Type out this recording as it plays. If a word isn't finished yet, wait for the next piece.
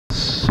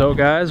So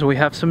guys, we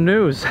have some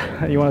news.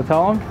 You want to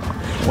tell them?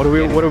 What are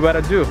we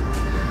about to do?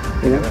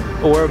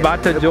 Yeah. We're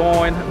about to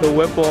join the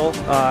Whipple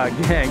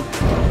gang.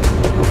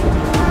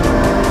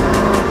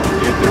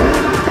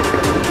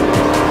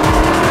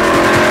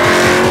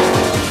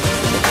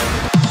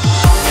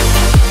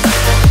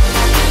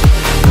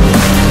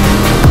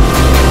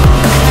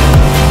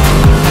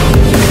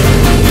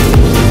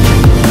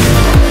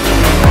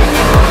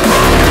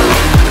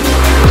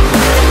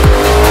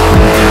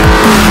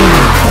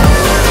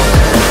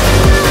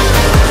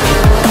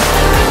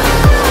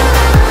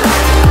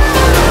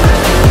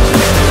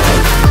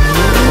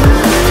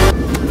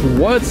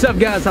 What's up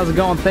guys, how's it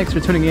going? Thanks for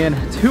tuning in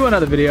to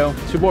another video.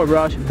 It's your boy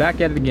Rush, back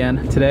at it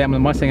again. Today I'm in the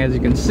Mustang, as you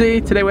can see.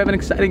 Today we have an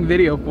exciting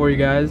video for you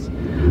guys.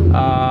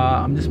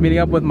 I'm just meeting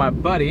up with my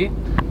buddy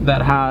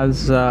that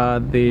has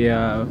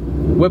the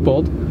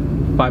Whipple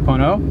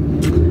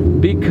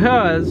 5.0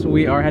 because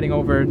we are heading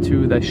over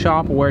to the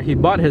shop where he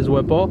bought his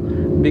Whipple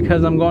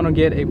because I'm going to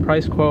get a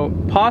price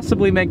quote,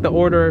 possibly make the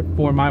order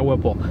for my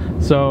Whipple.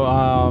 So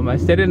I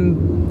stated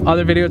in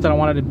other videos that I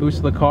wanted to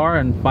boost the car,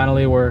 and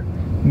finally we're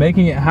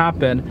making it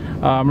happen.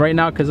 Right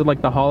now, because of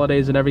like the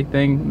holidays and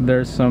everything,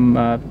 there's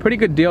some pretty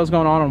good deals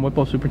going on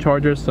Whipple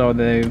Superchargers, so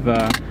they've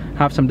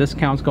have some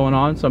discounts going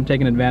on, so I'm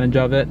taking advantage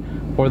of it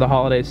for the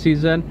holiday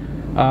season.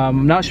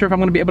 I'm not sure if I'm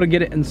going to be able to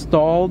get it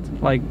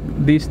installed like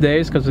these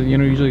days, because you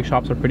know usually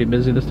shops are pretty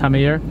busy this time of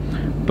year,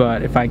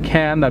 but if I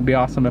can, that'd be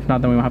awesome. If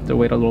not, then we'll have to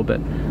wait a little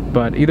bit.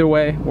 But either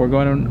way, we're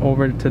going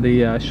over to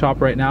the shop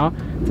right now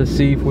to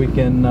see if we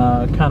can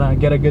kind of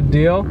get a good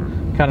deal,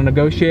 kind of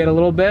negotiate a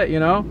little bit, you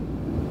know,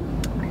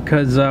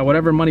 because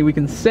whatever money we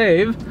can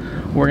save,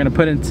 we're gonna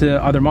put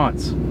into other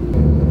mods.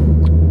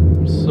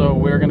 So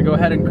we're gonna go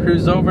ahead and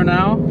cruise over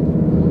now.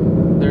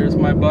 There's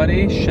my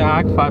buddy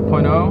Shaq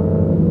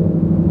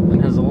 5.0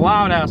 and his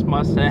loud ass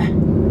Mustang.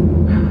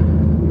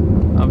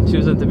 I'm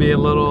choosing to be a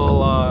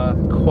little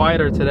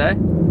quieter today.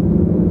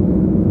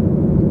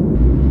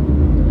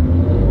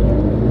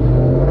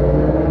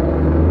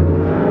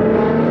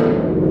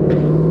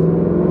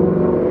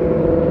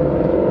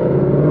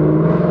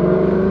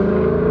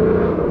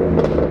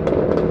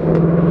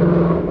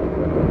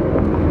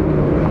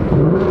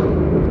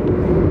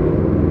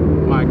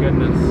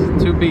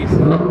 Two beasts.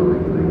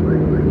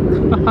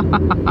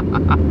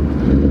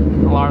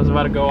 Alarm's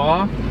about to go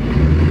off.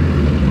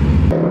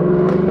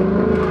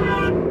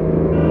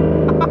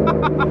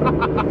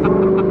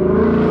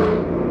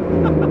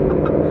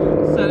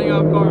 Setting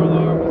off car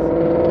alarms.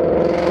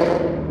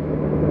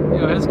 You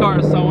know, his car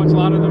is so much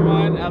louder than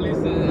mine. At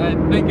least I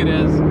think it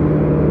is.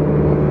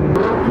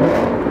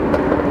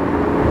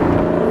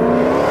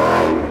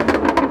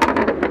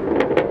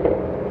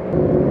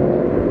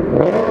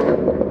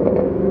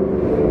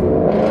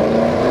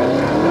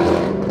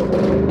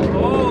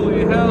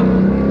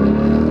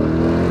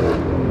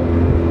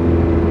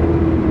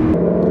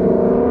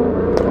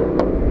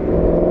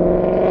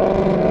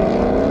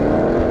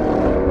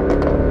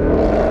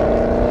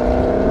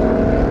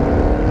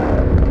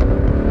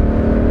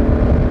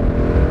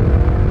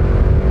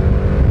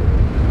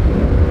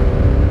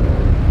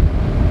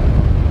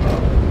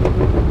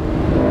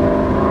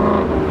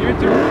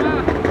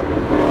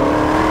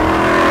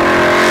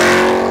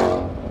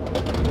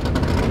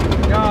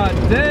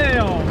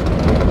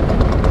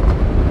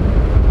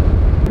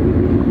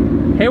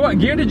 Hey, what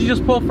gear did you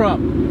just pull from?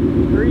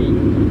 3.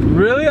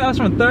 Really? That's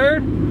from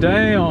 3rd?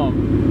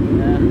 Damn.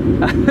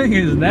 Yeah. That thing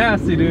is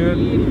nasty, dude.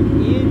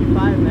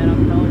 E85, man,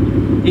 I'm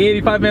telling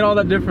you. E85 made all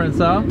that difference,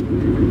 huh?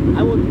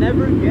 I will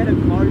never get a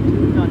car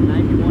tuned on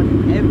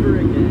 91 ever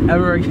again.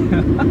 Ever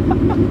again.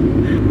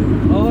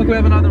 Oh, look, we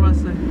have another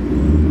Mustang.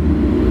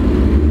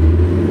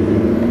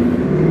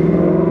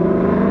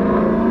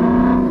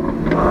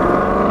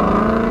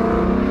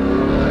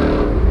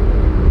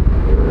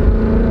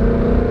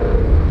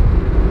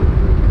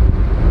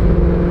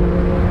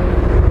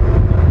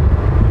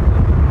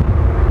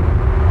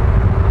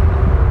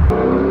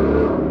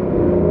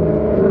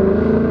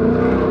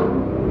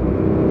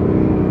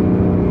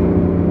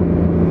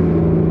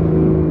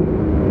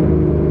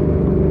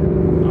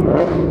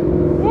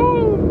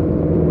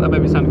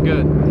 Maybe sound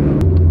good.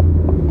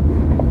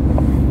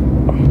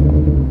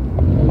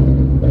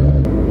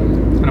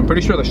 And I'm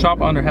pretty sure the shop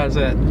under has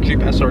that Jeep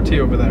SRT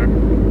over there.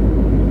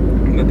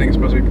 And the thing's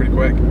supposed to be pretty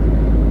quick.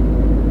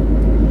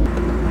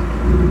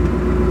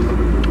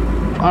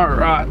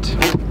 Alright.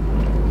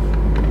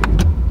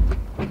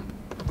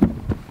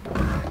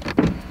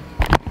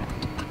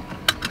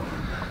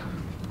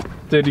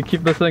 Dude, you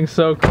keep this thing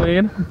so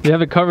clean. You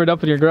have it covered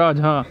up in your garage,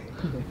 huh?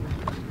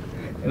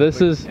 Everybody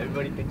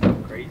thinks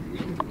I'm crazy.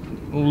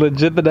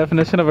 Legit the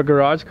definition of a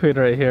garage queen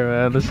right here,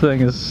 man. This thing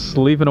is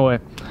sleeping away.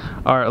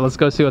 All right, let's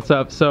go see what's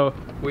up. So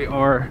we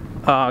are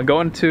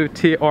going to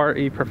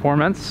TRE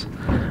Performance.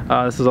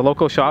 This is a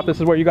local shop. This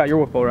is where you got your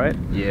Whipple, right?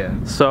 Yeah.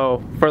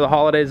 So for the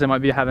holidays, they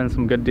might be having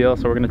some good deals,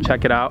 so we're gonna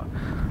check it out.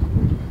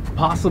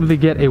 Possibly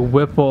get a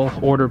Whipple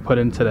order put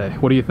in today.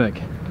 What do you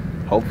think?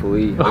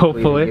 Hopefully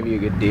Hopefully. Give you a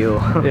good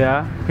deal.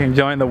 Yeah, you can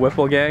join the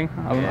Whipple gang.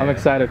 I'm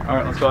excited. All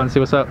right, let's go and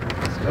see what's up.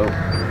 Let's go.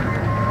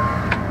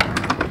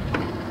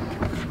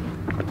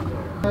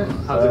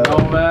 How's it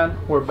going, man?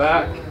 We're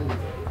back.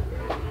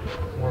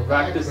 We're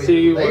back to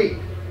see you late.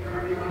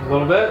 A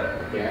little bit.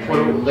 Yeah,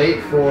 we're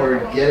late for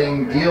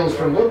getting deals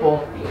from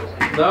Whipple.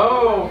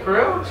 No, for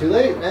real? Too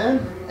late,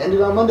 man.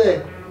 Ended on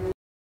Monday.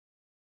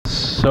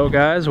 So,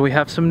 guys, we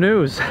have some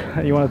news.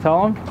 You want to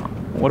tell them?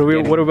 What are we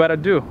about to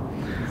do?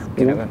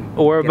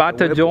 We're about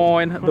to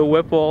join the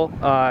Whipple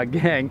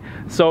gang.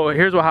 So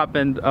here's what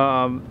happened.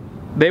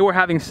 They were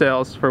having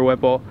sales for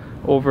Whipple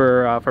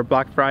over for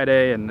Black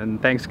Friday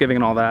and Thanksgiving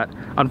and all that.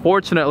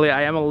 Unfortunately,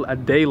 I am a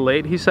day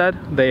late, he said.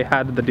 They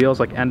had the deals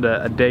like end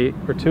a day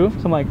or two,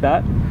 something like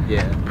that.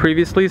 Yeah.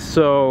 Previously,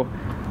 so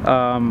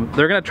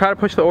they're gonna try to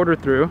push the order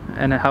through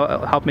and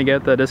help me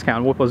get the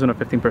discount. Whipple's doing a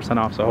 15%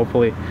 off, so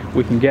hopefully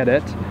we can get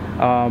it.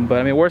 But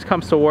I mean, worst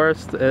comes to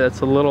worst,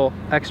 it's a little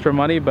extra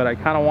money, but I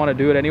kind of want to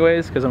do it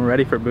anyways because I'm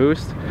ready for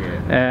Boost. Yeah.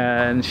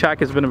 And Shaq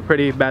has been a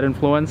pretty bad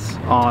influence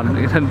on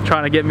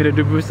trying to get me to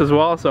do Boost as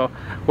well. So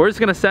we're just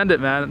gonna send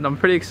it, man. I'm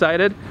pretty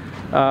excited.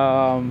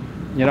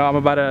 You know, I'm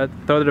about to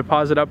throw the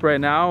deposit up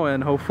right now,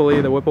 and hopefully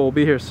the Whipple will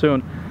be here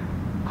soon.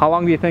 How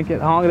long do you think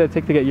how long did it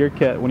take to get your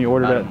kit when you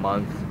ordered it? About a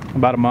month.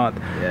 About a month.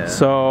 Yeah.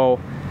 So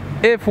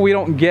if we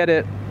don't get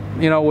it,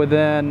 you know,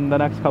 within the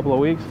next couple of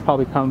weeks,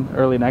 probably come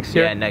early next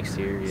year. Yeah, next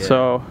year. Yeah.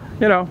 So,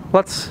 you know,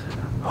 let's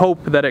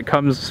hope that it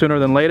comes sooner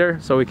than later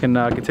so we can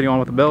continue on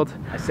with the build.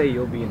 I say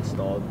you'll be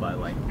installed by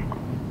like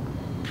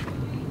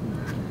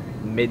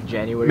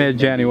mid-January.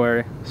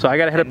 Mid-January. So I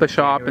gotta hit up the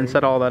shop and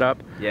set all that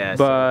up. Yeah.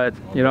 But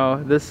you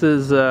know, this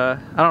is I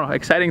don't know,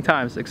 exciting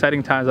times,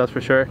 that's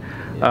for sure.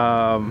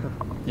 Yeah.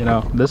 You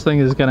know, this thing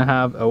is gonna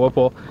have a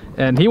Whipple,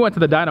 and he went to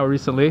the dyno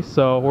recently,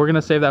 so we're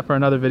gonna save that for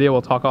another video.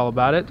 We'll talk all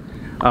about it.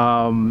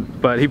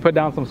 But he put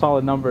down some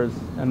solid numbers,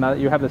 and now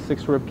you have the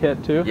 6-rib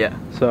kit too. Yeah.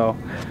 So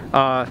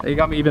it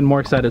got me even more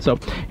excited. So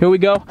here we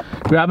go,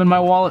 grabbing my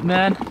wallet,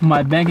 man.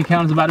 My bank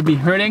account is about to be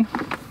hurting,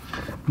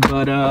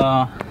 but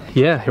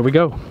yeah, here we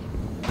go.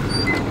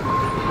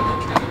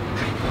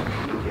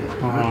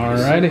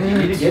 Alrighty.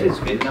 Can you get his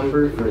VIN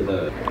number for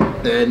the...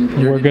 Then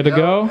we're good to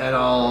go. And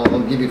I'll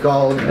give you a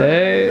call.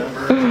 Hey.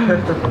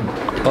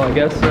 Well, I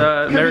guess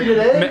could be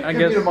today,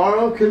 could be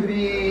tomorrow, could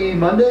be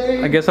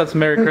Monday. I guess that's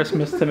Merry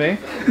Christmas to me.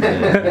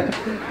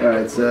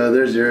 Alright, so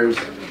there's yours.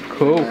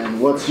 Cool. And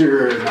what's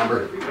your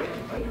number?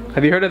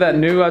 Have you heard of that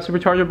new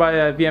Supercharger by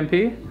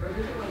VMP?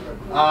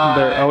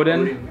 Their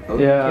Odin?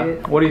 Yeah.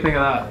 What do you think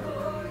of that?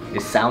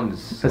 It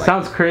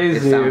sounds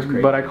crazy,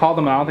 but I called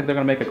them and I don't think they're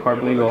gonna make it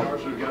carb legal.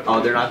 Oh,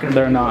 they're not gonna?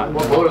 They're not.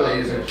 What motor are they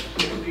using?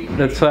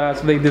 That's so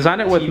they designed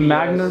it with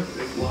Magnus.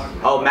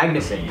 Oh,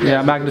 Magnuson.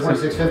 Yeah, Magnuson.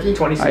 2650?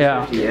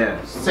 2650,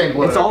 yeah. Same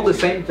blower. It's all the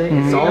same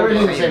thing. It's all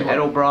the same.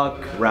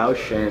 Edelbrock,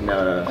 Roush, and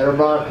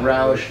Edelbrock,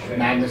 Roush,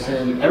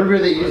 Magnuson.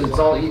 Everybody they use, it's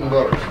all Eaton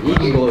blowers.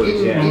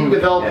 Eaton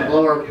developed the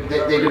blower.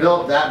 They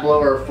developed that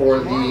blower for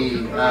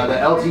the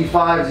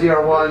LT5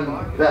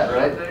 ZR1 vet,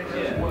 right?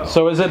 Yeah.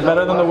 So is it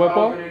better than the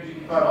Whipple?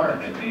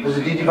 There's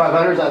a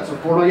GT500. That's a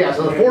Ford one. Yeah.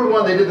 So the Ford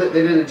one, they did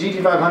a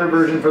GT500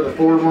 version for the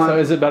Ford one. So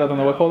is it better than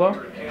the Whipple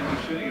though?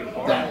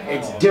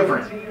 It's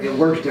different. It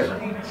works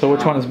different. So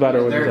which one is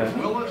better, would you say? I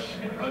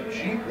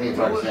think it's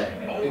hard to say.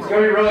 It's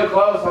going to be really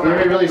close. It's going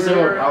to be really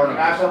similar power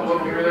numbers. Actual Whipple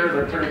 2-liters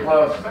are pretty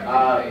close.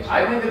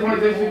 I think the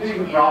 2650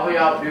 could probably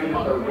outdo the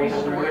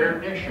Whipple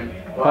 2-liter.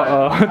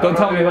 Don't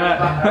tell me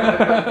that.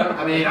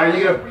 I mean, are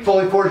you going to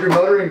fully forge your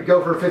motor and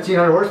go for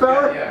 1500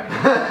 horsepower?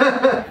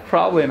 Yeah.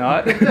 Probably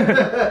not.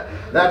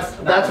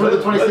 That's where the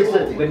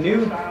 2650. The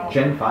new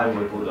Gen 5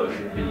 Whipple though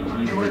should be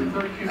easily.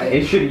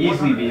 It should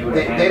easily be able to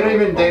they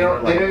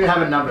don't even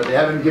have a number. They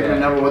haven't given a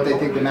number what they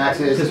think the max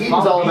is.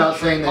 Eaton's all about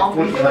saying that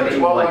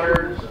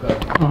 1400.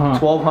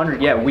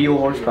 1200, yeah, wheel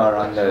horsepower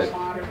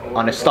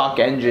on a stock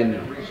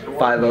engine.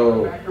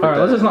 5.0. Alright,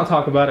 let's just not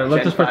talk about it.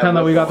 Let's just pretend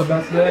that we got the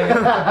best day.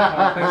 Thanks a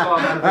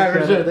lot, man. Alright,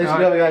 for sure. Thanks for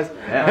coming, guys.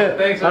 Yeah.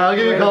 Thanks. I'll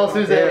give you a call as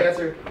soon as they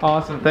answer.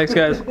 Awesome. Thanks,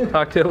 guys.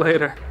 Talk to you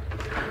later.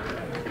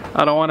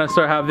 I don't want to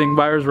start having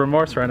buyer's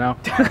remorse right now.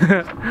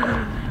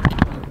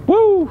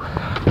 Woo!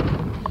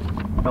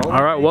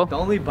 Alright, well. The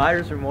only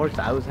buyer's remorse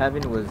I was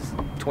having was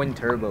twin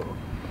turbo.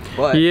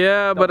 But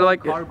yeah, but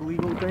like carb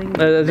legal thing,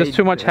 it's just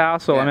too much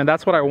hassle. Yeah. I mean,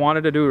 that's what I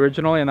wanted to do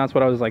originally, and that's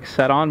what I was like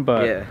set on,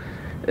 but yeah.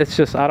 It's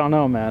just, I don't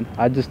know, man.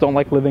 I just don't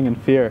like living in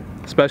fear,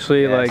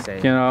 especially like,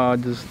 same. You know,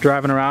 just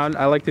driving around.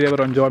 I like to be able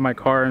to enjoy my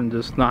car and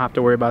just not have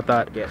to worry about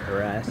that. Get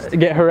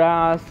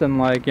harassed and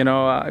like, you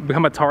know,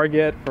 become a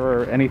target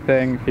for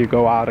anything if you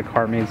go out at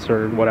car meets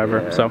or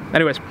whatever. Yeah. So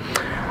anyways,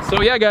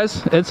 so yeah,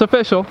 guys, it's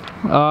official.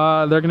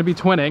 They're gonna be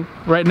twinning.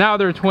 Right now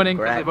they're twinning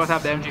because they both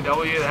have the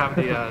MGW, they have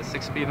the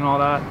 6-speed and all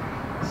that.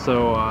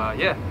 So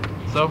yeah,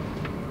 so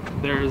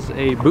there's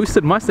a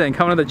boosted Mustang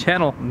coming to the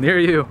channel near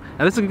you,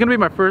 and this is gonna be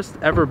my first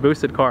ever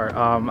boosted car.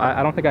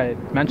 I don't think I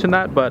mentioned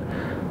that, but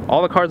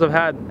all the cars I've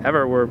had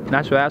ever were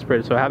naturally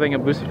aspirated, so having a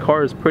boosted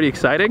car is pretty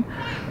exciting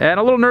and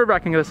a little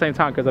nerve-wracking at the same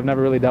time because I've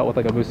never really dealt with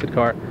like a boosted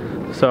car.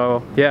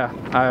 So yeah,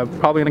 I'm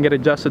probably gonna get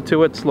adjusted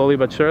to it slowly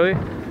but surely.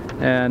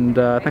 And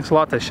thanks a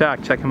lot to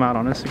Shaq. Check him out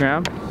on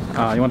Instagram.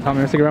 You want to tell me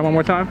your Instagram one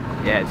more time?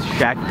 Yeah, it's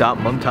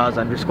Shaq.mumtaz_.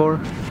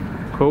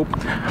 cool.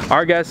 All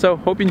right, guys, so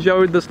hope you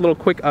enjoyed this little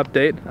quick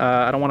update.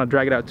 I don't want to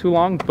drag it out too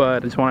long,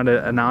 but I just wanted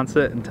to announce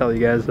it and tell you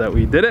guys that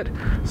we did it.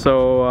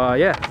 So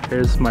yeah,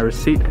 here's my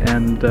receipt,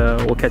 and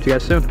we'll catch you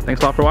guys soon.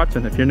 Thanks a lot for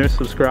watching. If you're new,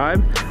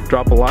 subscribe,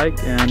 drop a like,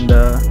 and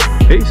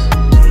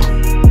peace.